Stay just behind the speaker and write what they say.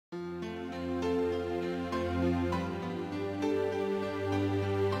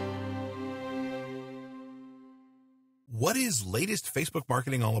What is Latest Facebook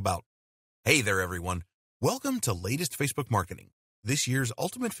Marketing all about? Hey there, everyone. Welcome to Latest Facebook Marketing, this year's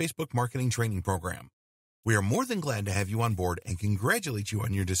Ultimate Facebook Marketing Training Program. We are more than glad to have you on board and congratulate you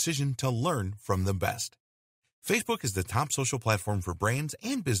on your decision to learn from the best. Facebook is the top social platform for brands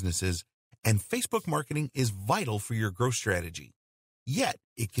and businesses, and Facebook marketing is vital for your growth strategy. Yet,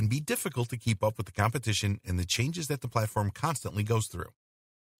 it can be difficult to keep up with the competition and the changes that the platform constantly goes through.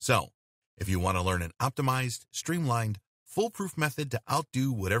 So, if you want to learn an optimized, streamlined, foolproof method to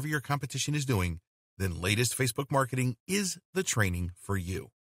outdo whatever your competition is doing, then Latest Facebook Marketing is the training for you.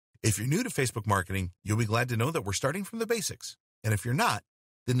 If you're new to Facebook marketing, you'll be glad to know that we're starting from the basics. And if you're not,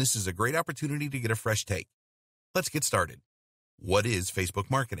 then this is a great opportunity to get a fresh take. Let's get started. What is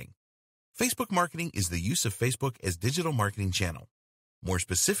Facebook marketing? Facebook marketing is the use of Facebook as digital marketing channel. More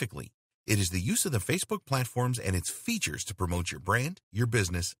specifically, it is the use of the Facebook platforms and its features to promote your brand, your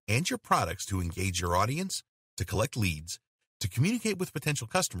business, and your products to engage your audience, to collect leads, to communicate with potential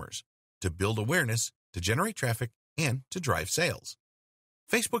customers, to build awareness, to generate traffic, and to drive sales.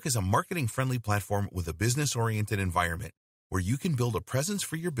 Facebook is a marketing-friendly platform with a business-oriented environment where you can build a presence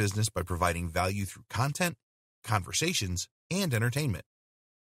for your business by providing value through content, conversations, and entertainment.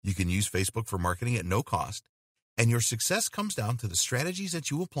 You can use Facebook for marketing at no cost, and your success comes down to the strategies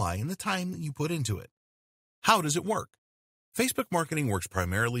that you apply and the time that you put into it. How does it work? Facebook marketing works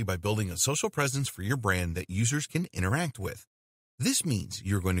primarily by building a social presence for your brand that users can interact with. This means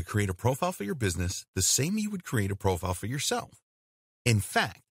you're going to create a profile for your business the same you would create a profile for yourself. In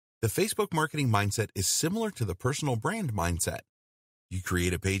fact, the Facebook marketing mindset is similar to the personal brand mindset. You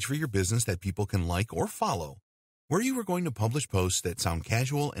create a page for your business that people can like or follow, where you are going to publish posts that sound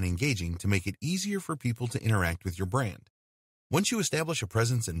casual and engaging to make it easier for people to interact with your brand. Once you establish a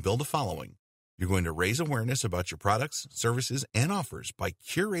presence and build a following, you're going to raise awareness about your products, services, and offers by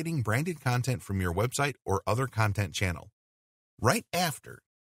curating branded content from your website or other content channel. Right after,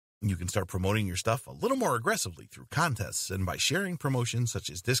 you can start promoting your stuff a little more aggressively through contests and by sharing promotions such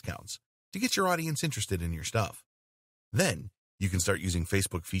as discounts to get your audience interested in your stuff. Then, you can start using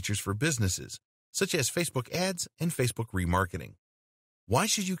Facebook features for businesses, such as Facebook ads and Facebook remarketing. Why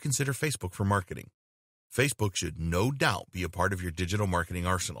should you consider Facebook for marketing? Facebook should no doubt be a part of your digital marketing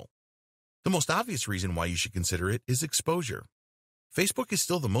arsenal. The most obvious reason why you should consider it is exposure. Facebook is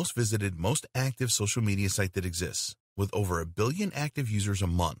still the most visited, most active social media site that exists, with over 1 billion active users a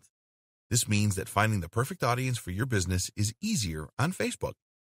month. This means that finding the perfect audience for your business is easier on Facebook.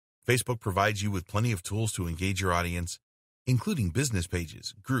 Facebook provides you with plenty of tools to engage your audience, including business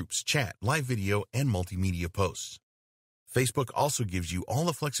pages, groups, chat, live video, and multimedia posts. Facebook also gives you all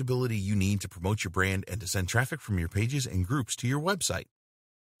the flexibility you need to promote your brand and to send traffic from your pages and groups to your website.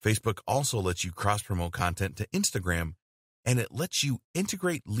 Facebook also lets you cross-promote content to Instagram, and it lets you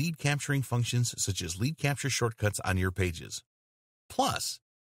integrate lead capturing functions such as lead capture shortcuts on your pages. Plus,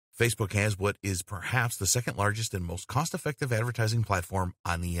 Facebook has what is perhaps the second largest and most cost-effective advertising platform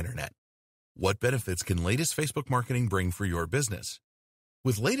on the internet. What benefits can Latest Facebook Marketing bring for your business?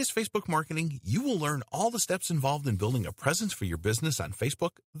 With Latest Facebook Marketing, you will learn all the steps involved in building a presence for your business on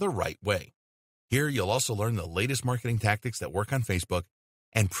Facebook the right way. Here, you'll also learn the latest marketing tactics that work on Facebook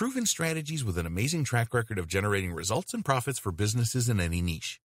and proven strategies with an amazing track record of generating results and profits for businesses in any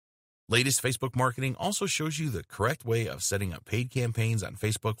niche. Latest Facebook Marketing also shows you the correct way of setting up paid campaigns on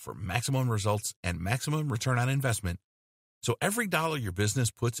Facebook for maximum results and maximum return on investment, so every dollar your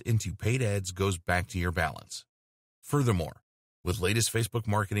business puts into paid ads goes back to your balance. Furthermore, with Latest Facebook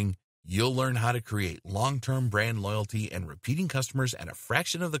Marketing, you'll learn how to create long-term brand loyalty and repeating customers at a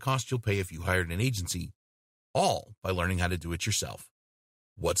fraction of the cost you'll pay if you hired an agency, all by learning how to do it yourself.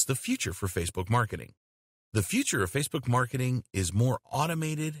 What's the future for Facebook marketing? The future of Facebook marketing is more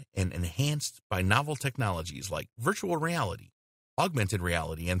automated and enhanced by novel technologies like virtual reality, augmented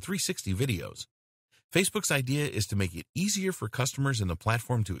reality, and 360 videos. Facebook's idea is to make it easier for customers in the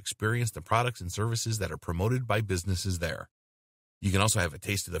platform to experience the products and services that are promoted by businesses there. You can also have a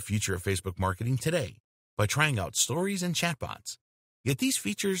taste of the future of Facebook marketing today by trying out stories and chatbots. Yet these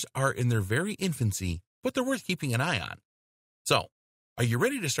features are in their very infancy, but they're worth keeping an eye on. So, are you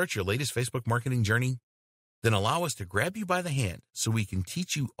ready to start your latest Facebook marketing journey? Then allow us to grab you by the hand so we can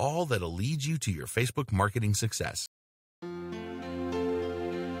teach you all that'll lead you to your Facebook marketing success.